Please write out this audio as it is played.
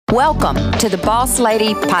Welcome to the Boss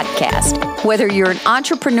Lady Podcast. Whether you're an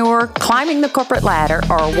entrepreneur climbing the corporate ladder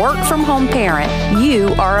or a work from home parent, you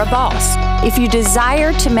are a boss. If you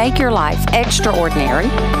desire to make your life extraordinary,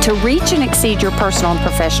 to reach and exceed your personal and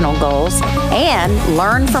professional goals, and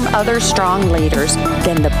learn from other strong leaders,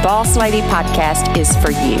 then the Boss Lady Podcast is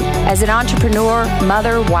for you. As an entrepreneur,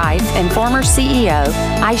 mother, wife, and former CEO,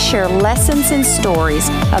 I share lessons and stories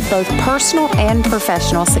of both personal and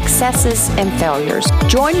professional successes and failures.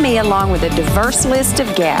 Join me along with a diverse list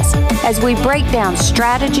of guests as we break down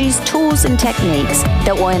strategies, tools, and techniques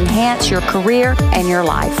that will enhance your career and your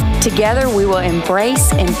life. Together, we will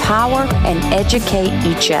embrace, empower, and educate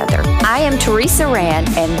each other. I am Teresa Rand,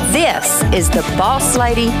 and this is the Boss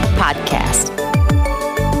Lady Podcast.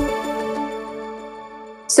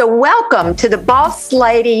 So welcome to the Boss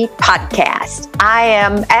Lady Podcast.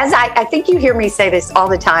 I think you hear me say this all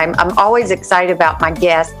the time, I'm always excited about my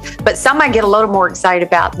guests, but some I get a little more excited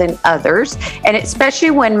about than others. And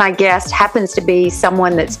especially when my guest happens to be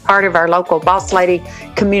someone that's part of our local Boss Lady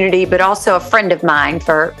community, but also a friend of mine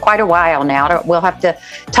for quite a while now. We'll have to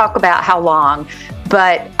talk about how long.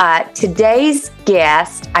 But today's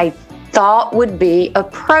guest, I thought would be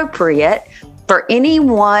appropriate for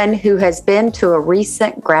anyone who has been to a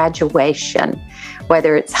recent graduation,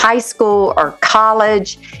 whether it's high school or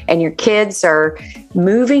college, and your kids are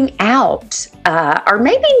moving out, or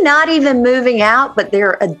maybe not even moving out, but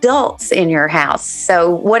they're adults in your house. So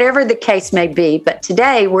whatever the case may be, but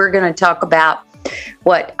today we're going to talk about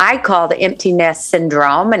what I call the empty nest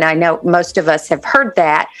syndrome. And I know most of us have heard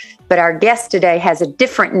that, but our guest today has a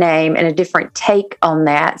different name and a different take on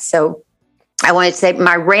that. So I want to say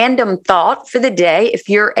my random thought for the day. If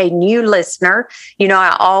you're a new listener, you know,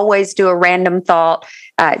 I always do a random thought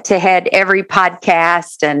to head every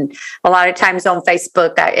podcast, and a lot of times on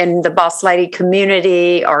Facebook in the Boss Lady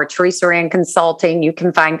community or Teresa Rand Consulting, you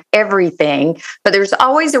can find everything, but there's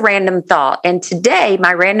always a random thought. And today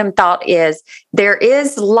my random thought is there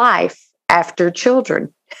is life after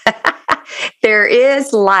children. There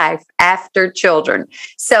is life after children.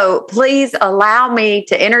 So please allow me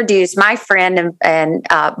to introduce my friend and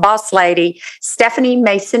boss lady, Stephanie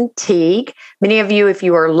Mason Teague. Many of you, if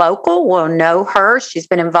you are local, will know her. She's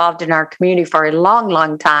been involved in our community for a long,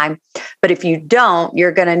 long time. But if you don't,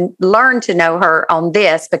 you're going to learn to know her on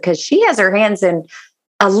this because she has her hands in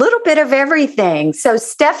a little bit of everything. So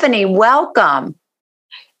Stephanie, welcome.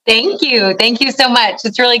 Thank you. Thank you so much.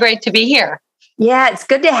 It's really great to be here. Yeah, it's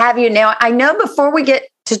good to have you. Now, I know before we get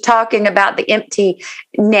to talking about the empty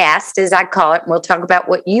nest, as I call it, and we'll talk about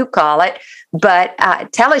what you call it, but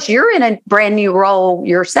tell us, you're in a brand new role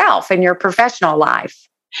yourself in your professional life.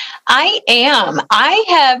 I am. I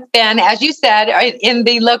have been, as you said, in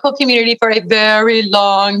the local community for a very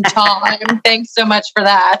long time. Thanks so much for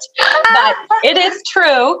that. But it is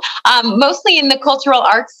true, mostly in the cultural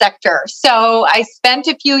arts sector. So I spent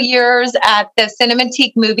a few years at the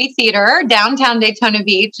Cinematique Movie Theater, downtown Daytona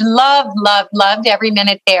Beach. Loved every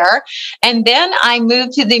minute there. And then I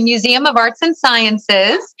moved to the Museum of Arts and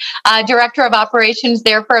Sciences, director of operations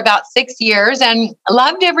there for about 6 years, and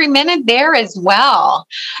loved every minute there as well.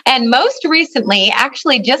 And most recently,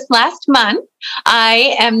 actually just last month,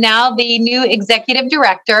 I am now the new executive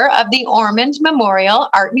director of the Ormond Memorial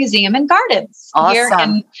Art Museum and Gardens here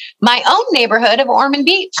in my own neighborhood of Ormond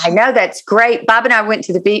Beach. I know, that's great. Bob and I went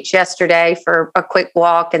to the beach yesterday for a quick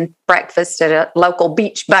walk and breakfast at a local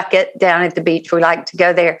beach bucket down at the beach. We like to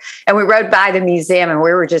go there. And we rode by the museum and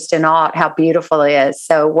we were just in awe at how beautiful it is.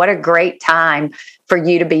 So what a great time for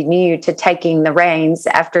you to be new to taking the reins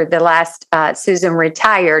after the last Susan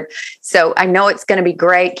retired. So I know it's going to be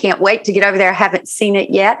great. Can't wait to get over there. I haven't seen it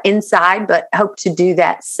yet inside, but hope to do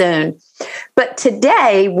that soon. But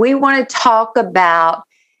today we want to talk about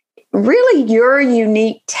really your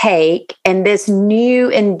unique take and this new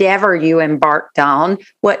endeavor you embarked on,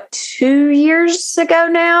 2 years ago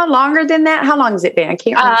now? Longer than that? How long has it been? I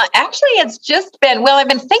can't remember. Actually, it's just been, I've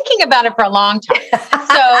been thinking about it for a long time.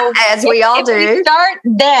 So as we all do. We start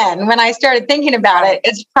then, when I started thinking about it,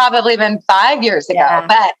 it's probably been 5 years ago. Yeah.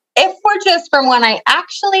 But if we're just from when I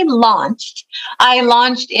actually launched, I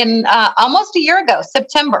launched in almost a year ago,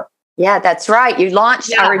 September. Yeah, that's right. You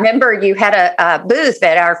launched, yeah. I remember you had a booth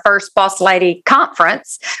at our first Boss Lady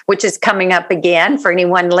conference, which is coming up again. For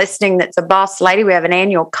anyone listening that's a Boss Lady, we have an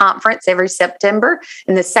annual conference every September,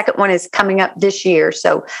 and the second one is coming up this year.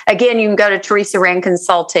 So again, you can go to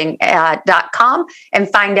teresarandconsulting.com and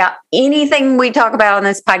find out anything we talk about on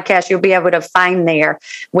this podcast. You'll be able to find there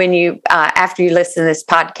when you after you listen to this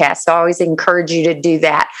podcast. So I always encourage you to do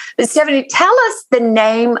that. But Stephanie, tell us the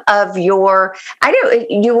name of your,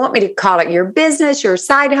 you want me to call it your business, your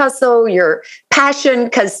side hustle, your passion?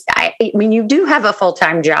 Because I mean, you do have a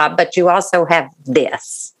full-time job, but you also have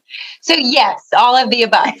this. So yes, all of the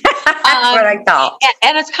above. That's what I thought.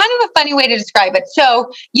 And it's kind of a funny way to describe it.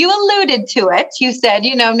 So you alluded to it. You said,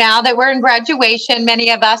 now that we're in graduation,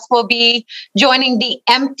 many of us will be joining the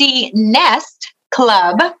Empty Nest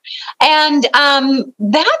Club. And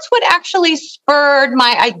that's what actually spurred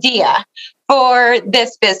my idea for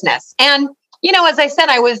this business. And, as I said,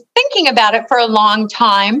 I was thinking about it for a long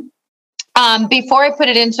time. Before I put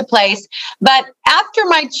it into place. But after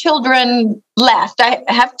my children left, I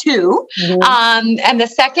have two, and the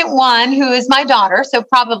second one, who is my daughter, so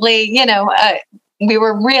probably, we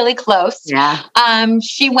were really close. Yeah.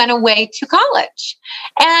 She went away to college.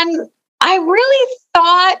 And I really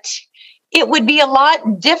thought it would be a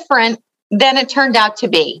lot different than it turned out to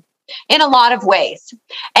be in a lot of ways.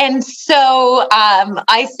 And so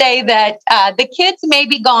I say that the kids may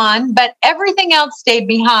be gone, but everything else stayed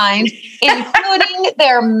behind, including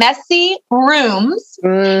their messy rooms.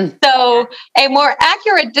 So a more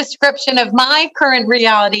accurate description of my current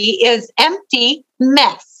reality is empty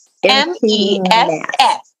mess.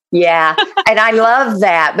 M-E-S-S. Yeah. And I love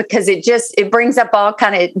that because it brings up all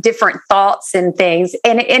kind of different thoughts and things.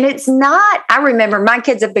 And it's not, I remember my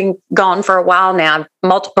kids have been gone for a while now,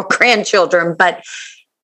 multiple grandchildren, but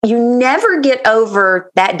you never get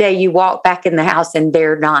over that day you walk back in the house and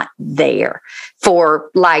they're not there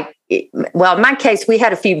for in my case, we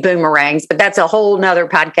had a few boomerangs, but that's a whole nother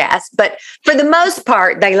podcast. But for the most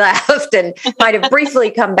part, they left and might have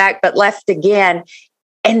briefly come back, but left again.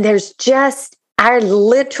 And I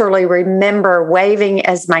literally remember waving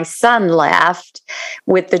as my son left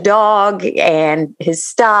with the dog and his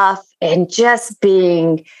stuff and just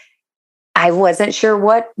I wasn't sure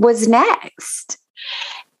what was next.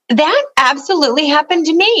 That absolutely happened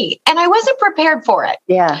to me. And I wasn't prepared for it.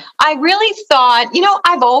 Yeah. I really thought,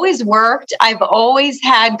 I've always worked. I've always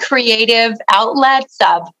had creative outlets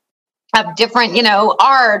of different,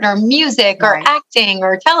 art or music or acting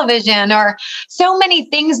or television or so many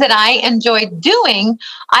things that I enjoyed doing.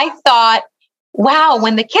 I thought, wow,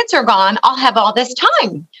 when the kids are gone, I'll have all this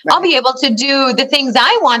time. Right. I'll be able to do the things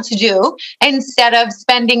I want to do instead of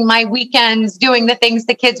spending my weekends doing the things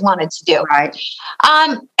the kids wanted to do. Right.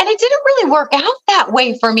 And it didn't really work out that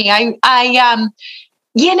way for me. And it's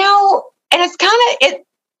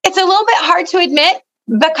it's a little bit hard to admit,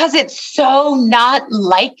 because it's so not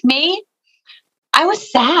like me. I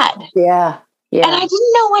was sad. Yeah. Yeah. And I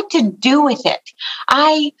didn't know what to do with it.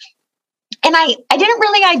 I didn't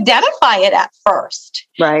really identify it at first.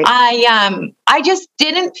 Right. I just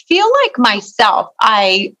didn't feel like myself.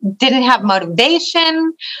 I didn't have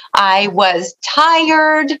motivation. I was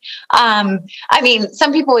tired.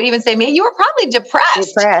 Some people would even say, man, you were probably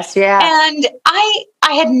depressed. Depressed, yeah. And I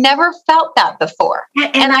had never felt that before.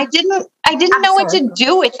 And I didn't know what to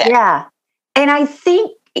do with it. Yeah. And I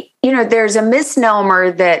think, there's a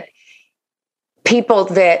misnomer that people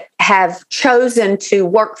that have chosen to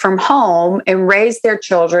work from home and raise their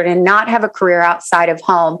children and not have a career outside of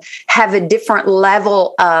home have a different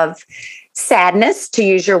level of sadness, to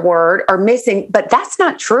use your word, or missing. But that's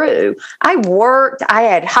not true. I worked, I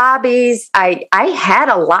had hobbies, I had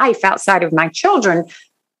a life outside of my children.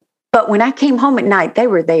 But when I came home at night, they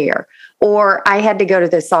were there. Or I had to go to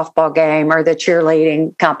the softball game or the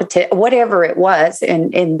cheerleading competition, whatever it was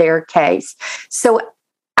in their case. So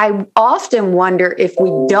I often wonder if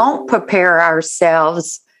we don't prepare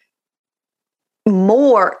ourselves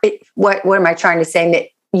more. What am I trying to say?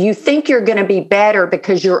 That you think you're going to be better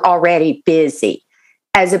because you're already busy,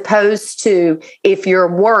 as opposed to if your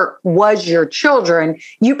work was your children,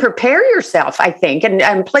 you prepare yourself, I think.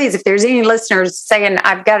 And please, if there's any listeners saying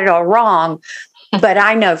I've got it all wrong, but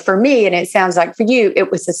I know for me, and it sounds like for you,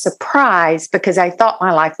 it was a surprise because I thought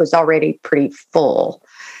my life was already pretty full.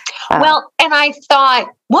 Well, and I thought,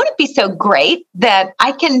 won't it be so great that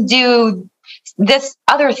I can do this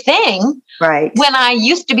other thing, right, when I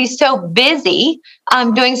used to be so busy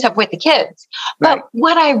doing stuff with the kids? But right.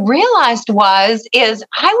 What I realized is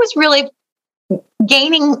I was really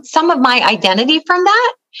gaining some of my identity from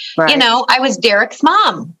that. Right. I was Derek's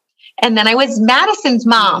mom. And then I was Madison's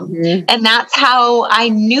mom. Mm-hmm. And that's how I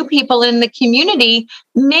knew people in the community,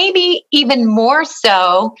 maybe even more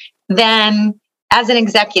so than as an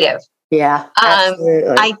executive. Yeah.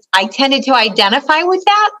 I tended to identify with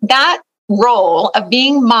that role of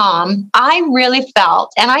being mom. I really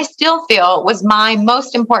felt, and I still feel, was my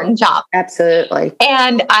most important job. Absolutely.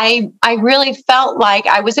 And I really felt like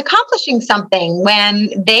I was accomplishing something.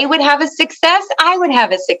 When they would have a success, I would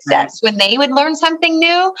have a success. Right. When they would learn something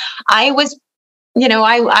new, I was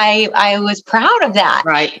I was proud of that.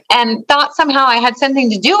 Right. And thought somehow I had something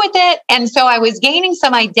to do with it. And so I was gaining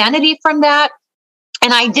some identity from that.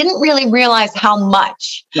 And I didn't really realize how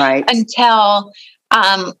much until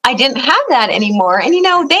I didn't have that anymore. And,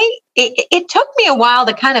 it took me a while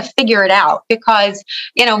to kind of figure it out because,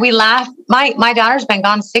 we laugh. My daughter's been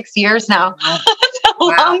gone 6 years now. It's a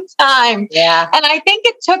long time. Yeah. And I think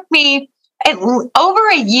it took me over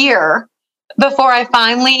a year before I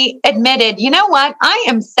finally admitted, you know what, I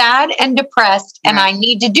am sad and depressed and I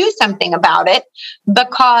need to do something about it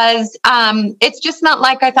because it's just not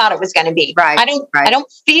like I thought it was going to be. Right. I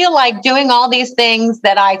don't feel like doing all these things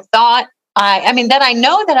that I thought that I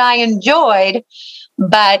know that I enjoyed,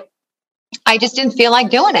 but I just didn't feel like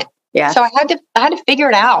doing it. Yeah. So I had to figure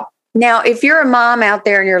it out. Now, if you're a mom out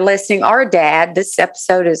there and you're listening, or a dad, this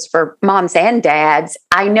episode is for moms and dads.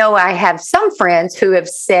 I know I have some friends who have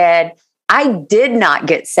said, I did not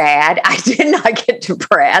get sad. I did not get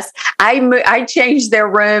depressed. I changed their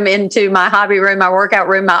room into my hobby room, my workout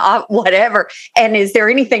room, my whatever. And is there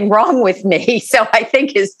anything wrong with me? So I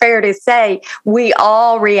think it's fair to say we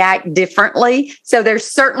all react differently. So there's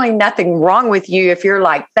certainly nothing wrong with you if you're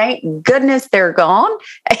like, thank goodness they're gone,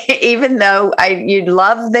 even though you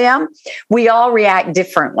love them. We all react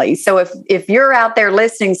differently. So if you're out there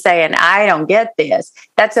listening saying, I don't get this,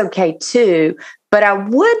 that's okay too. But I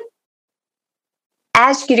would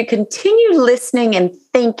ask you to continue listening and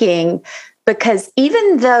thinking, because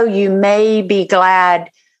even though you may be glad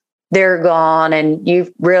they're gone and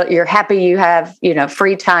you're happy you have,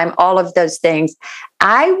 free time, all of those things,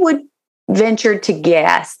 I would venture to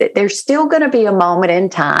guess that there's still going to be a moment in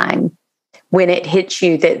time when it hits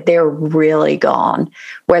you that they're really gone,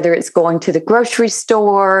 whether it's going to the grocery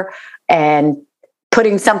store and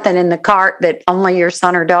putting something in the cart that only your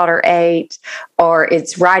son or daughter ate, or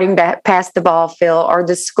it's riding back past the ball field or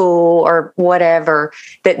the school or whatever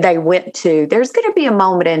that they went to. There's going to be a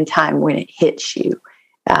moment in time when it hits you,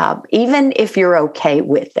 even if you're okay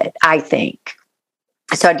with it, I think.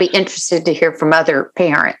 So I'd be interested to hear from other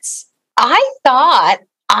parents. I thought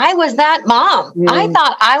I was that mom. I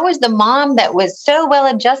thought I was the mom that was so well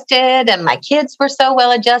adjusted and my kids were so well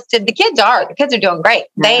adjusted. The kids are doing great.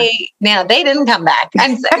 They didn't come back.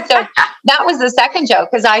 And so that was the second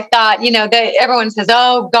joke, because I thought, everyone says,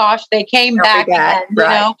 oh gosh, they came back again.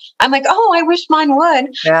 I'm like, oh, I wish mine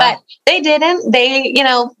would, but they didn't. They,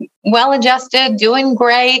 well adjusted, doing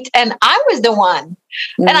great. And I was the one.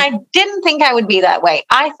 And I didn't think I would be that way.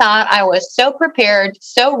 I thought I was so prepared,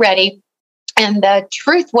 so ready. And the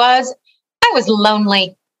truth was, I was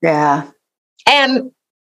lonely. Yeah. And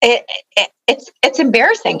it's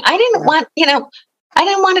embarrassing. I didn't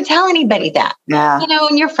want to tell anybody that. Yeah.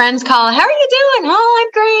 When your friends call, how are you doing? Oh,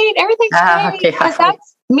 I'm great. Everything's great. Because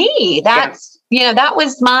that's me. That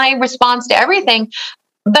was my response to everything.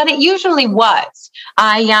 But it usually was.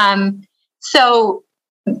 So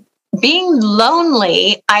being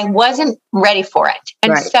lonely, I wasn't ready for it.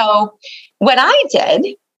 And so what I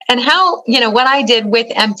did, and what I did with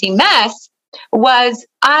Empty Mess was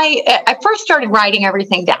I first started writing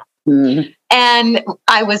everything down. And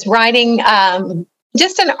I was writing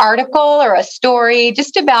just an article or a story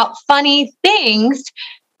just about funny things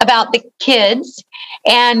about the kids.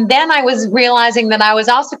 And then I was realizing that I was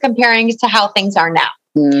also comparing it to how things are now.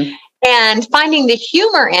 And finding the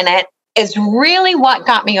humor in it is really what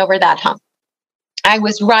got me over that hump. I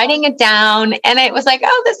was writing it down and it was like,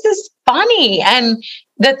 oh, this is funny. And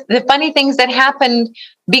the funny things that happened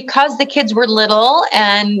because the kids were little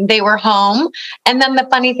and they were home. And then the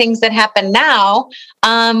funny things that happen now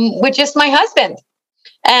with just my husband.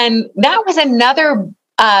 And that was another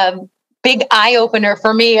big eye opener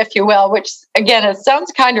for me, if you will, which again, it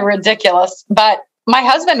sounds kind of ridiculous, but my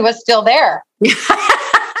husband was still there.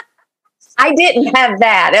 I didn't have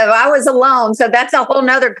that. I was alone. So that's a whole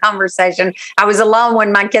nother conversation. I was alone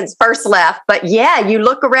when my kids first left. But yeah, you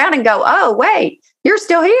look around and go, oh, wait, you're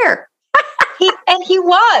still here. He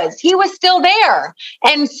was still there.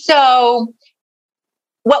 And so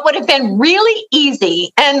what would have been really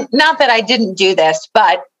easy, and not that I didn't do this,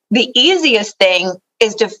 but the easiest thing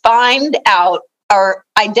is to find out or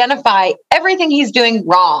identify everything he's doing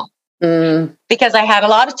wrong. Because I had a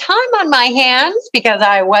lot of time on my hands because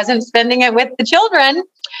I wasn't spending it with the children.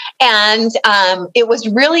 And it was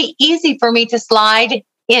really easy for me to slide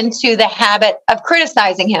into the habit of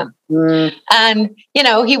criticizing him. And,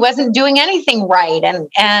 he wasn't doing anything right.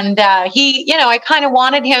 And he, I kind of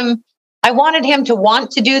wanted him I wanted him to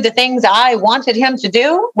want to do the things I wanted him to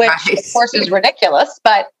do, which of course is ridiculous,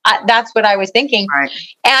 but that's what I was thinking. Right.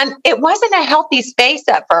 And it wasn't a healthy space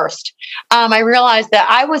at first. I realized that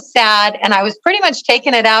I was sad and I was pretty much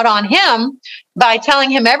taking it out on him by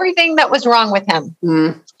telling him everything that was wrong with him.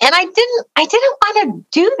 And I didn't want to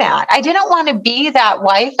do that. I didn't want to be that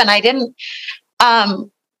wife, and I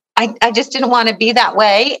just didn't want to be that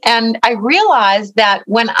way. And I realized that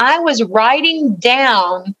when I was writing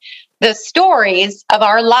down the stories of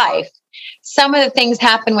our life, some of the things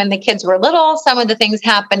happened when the kids were little. Some of the things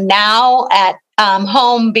happen now at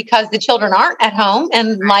home because the children aren't at home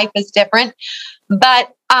and life is different.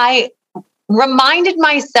 But I reminded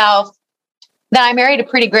myself that I married a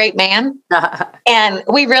pretty great man and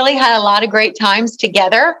we really had a lot of great times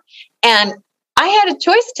together. And I had a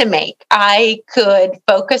choice to make. I could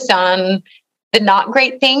focus on the not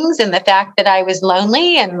great things and the fact that I was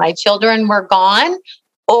lonely and my children were gone,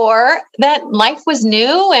 or that life was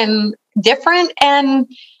new and different. And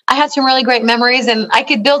I had some really great memories and I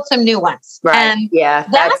could build some new ones. Right. And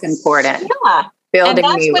that's important. Yeah. Building and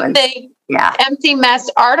that's new what ones. the Empty Mess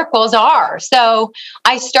articles are. So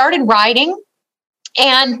I started writing.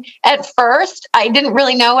 And at first, I didn't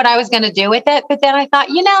really know what I was going to do with it. But then I thought,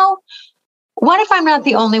 what if I'm not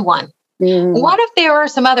the only one? What if there are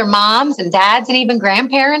some other moms and dads and even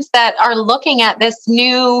grandparents that are looking at this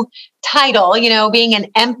new title, being an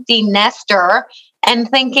empty nester, and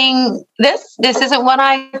thinking this isn't what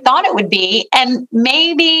I thought it would be. And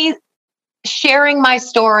maybe sharing my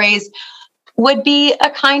stories would be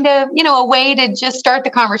a kind of, a way to just start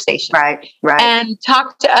the conversation. Right. And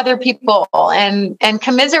talk to other people and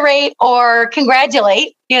commiserate or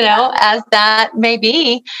congratulate, as that may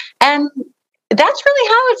be. And that's really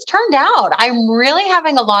how it's turned out. I'm really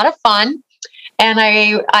having a lot of fun. And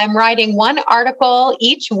I'm writing one article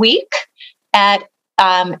each week at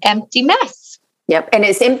Empty Mess. Yep. And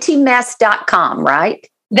it's emptymess.com, right?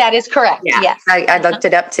 That is correct. Yeah. Yes. I looked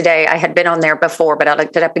it up today. I had been on there before, but I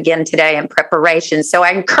looked it up again today in preparation. So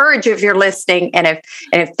I encourage you, if you're listening, and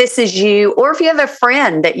if this is you, or if you have a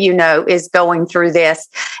friend that is going through this,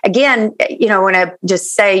 again, I want to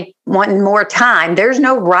just say one more time, there's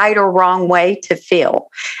no right or wrong way to feel.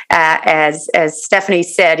 As Stephanie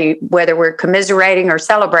said, whether we're commiserating or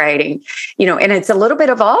celebrating, and it's a little bit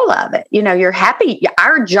of all of it. You're happy.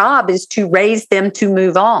 Our job is to raise them to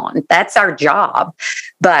move on. That's our job.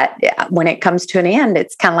 But when it comes to an end,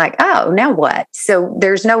 it's kind of like, oh, now what? So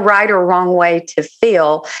there's no right or wrong way to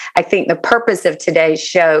feel. I think the purpose of today's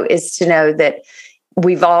show is to know that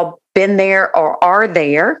we've all been there or are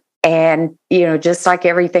there. And, just like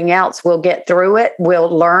everything else, we'll get through it.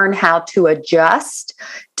 We'll learn how to adjust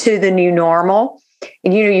to the new normal.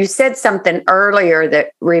 And, you said something earlier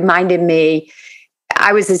that reminded me.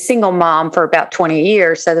 I was a single mom for about 20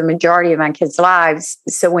 years, so the majority of my kids' lives.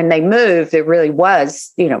 So when they moved, it really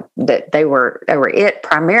was, that they were it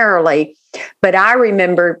primarily. But I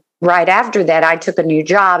remember right after that, I took a new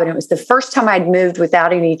job, and it was the first time I'd moved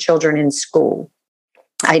without any children in school.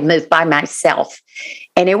 I'd moved by myself,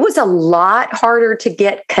 and it was a lot harder to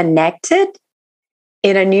get connected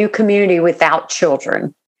in a new community without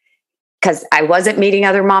children. Because I wasn't meeting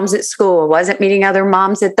other moms at school, I wasn't meeting other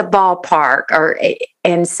moms at the ballpark,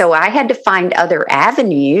 and so I had to find other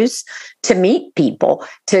avenues to meet people,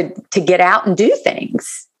 to get out and do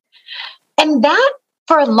things. And that,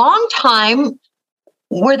 for a long time,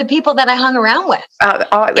 were the people that I hung around with.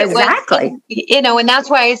 Exactly. And that's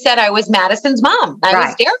why I said I was Madison's mom. I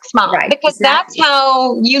was Derek's mom, because that's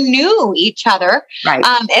how you knew each other,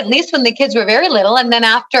 at least when the kids were very little. And then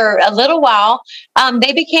after a little while,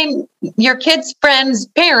 they became your kids' friends'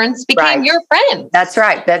 parents became your friends. That's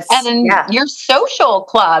right. Your social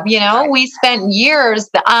club, we spent years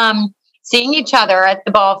seeing each other at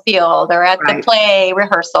the ball field or at the play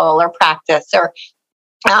rehearsal or practice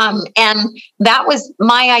and that was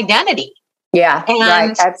my identity. Yeah,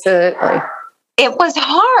 and absolutely. It was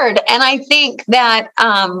hard. And I think that,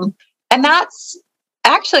 and that's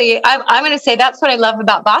actually, I'm going to say that's what I love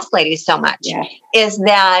about Boss Ladies so much, is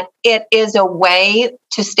that it is a way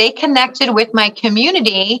to stay connected with my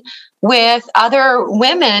community, with other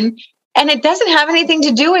women. And it doesn't have anything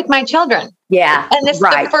to do with my children. Yeah. And this is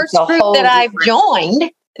the first group that I've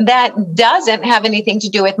joined that doesn't have anything to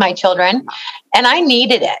do with my children. And I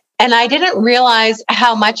needed it. And I didn't realize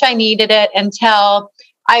how much I needed it until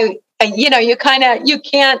you can't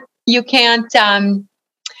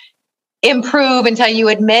improve until you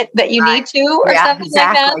admit that you need to, or something like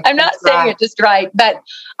that. I'm not saying it just right, but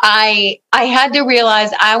I had to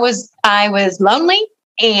realize I was lonely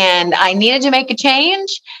and I needed to make a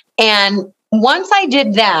change. And once I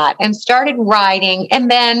did that and started writing, and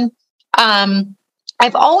then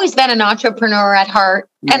I've always been an entrepreneur at heart,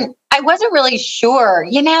 and I wasn't really sure,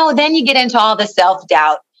 then you get into all the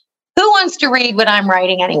self-doubt. Who wants to read what I'm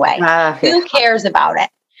writing anyway? Who cares about it?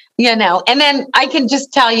 And then I can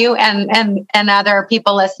just tell you and other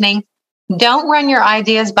people listening, don't run your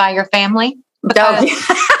ideas by your family. Because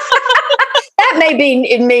that may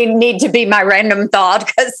need to be my random thought,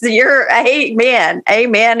 because you're amen.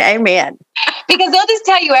 Because they'll just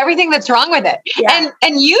tell you everything that's wrong with it. Yeah.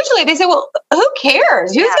 And usually they say, well, who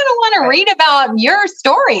cares? Who's going to want to read about your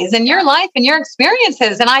stories and your life and your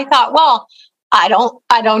experiences? And I thought, well, I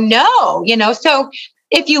don't know, so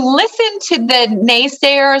if you listen to the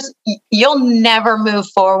naysayers, you'll never move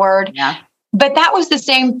forward. Yeah. But that was the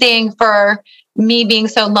same thing for me being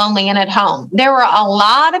so lonely and at home. There were a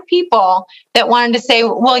lot of people that wanted to say,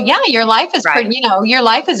 well, yeah, your life is pretty, your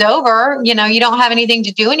life is over. You don't have anything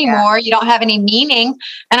to do anymore. Yeah. You don't have any meaning.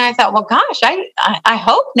 And I thought, well, gosh, I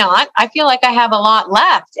hope not. I feel like I have a lot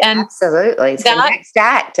left. And absolutely. It's the next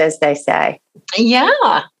act, as they say.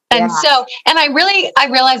 Yeah. And I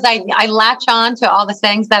realized I latch on to all the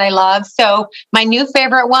things that I love. So my new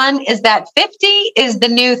favorite one is that 50 is the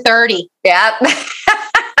new 30. Yeah,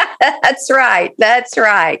 that's right. And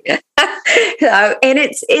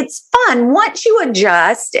it's fun once you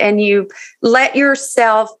adjust and you let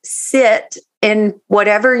yourself sit in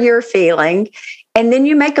whatever you're feeling. And then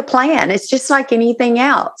you make a plan. It's just like anything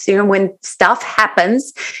else. When stuff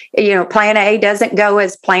happens, plan A doesn't go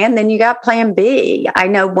as planned, then you got plan B. I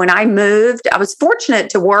know when I moved, I was fortunate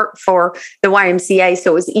to work for the YMCA,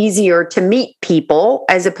 so it was easier to meet people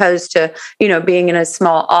as opposed to, being in a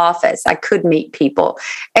small office. I could meet people.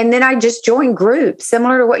 And then I just joined groups,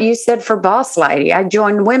 similar to what you said for Boss Lady. I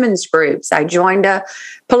joined women's groups. I joined a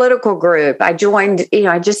political group. I joined,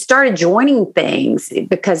 I just started joining things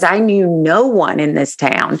because I knew no one in this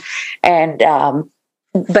town. And,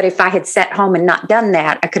 but if I had sat home and not done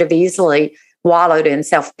that, I could have easily wallowed in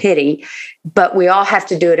self-pity, but we all have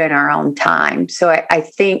to do it in our own time. So I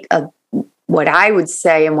think what I would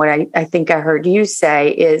say, and what I think I heard you say,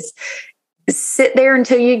 is sit there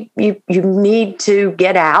until you need to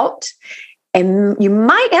get out, and you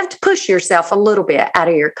might have to push yourself a little bit out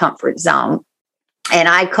of your comfort zone. And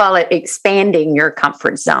I call it expanding your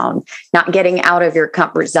comfort zone, not getting out of your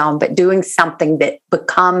comfort zone, but doing something that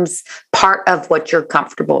becomes part of what you're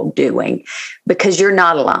comfortable doing, because you're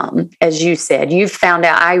not alone. As you said, you've found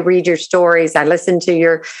out, I read your stories, I listen to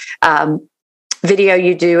your video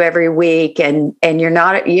you do every week, and you're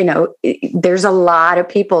not, there's a lot of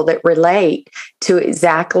people that relate to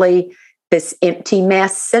exactly this empty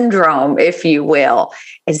mess syndrome, if you will.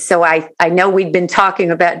 And so I know we'd been talking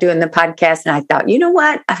about doing the podcast, and I thought, you know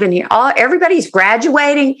what? I've been here. Everybody's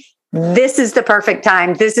graduating. This is the perfect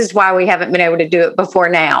time. This is why we haven't been able to do it before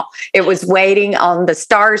now. It was waiting on the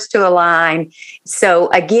stars to align. So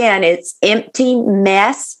again, it's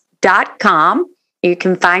emptymess.com. You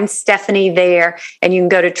can find Stephanie there, and you can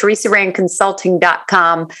go to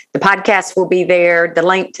teresarandconsulting.com. The podcast will be there. The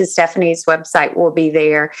link to Stephanie's website will be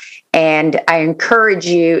there. And I encourage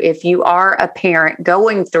you, if you are a parent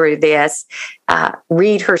going through this,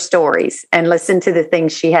 read her stories and listen to the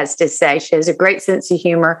things she has to say. She has a great sense of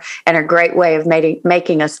humor and a great way of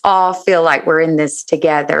making us all feel like we're in this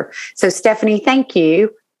together. So, Stephanie, thank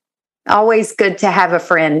you. Always good to have a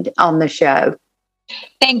friend on the show.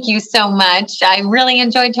 Thank you so much. I really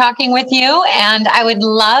enjoyed talking with you, and I would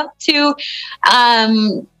love to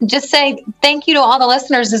just say thank you to all the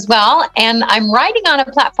listeners as well. And I'm writing on a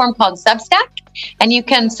platform called Substack, and you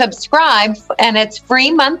can subscribe, and it's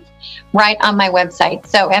free month right on my website.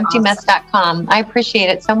 So emptymess.com. I appreciate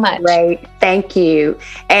it so much. Great. Thank you.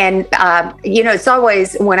 And, it's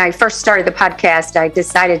always, when I first started the podcast, I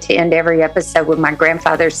decided to end every episode with my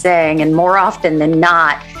grandfather saying, and more often than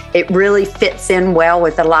not, it really fits in well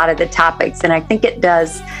with a lot of the topics. And I think it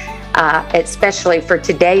does, especially for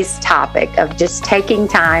today's topic of just taking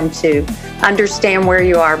time to understand where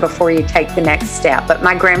you are before you take the next step. But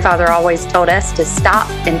my grandfather always told us to stop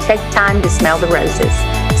and take time to smell the roses.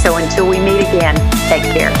 So until we meet again, take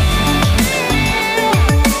care.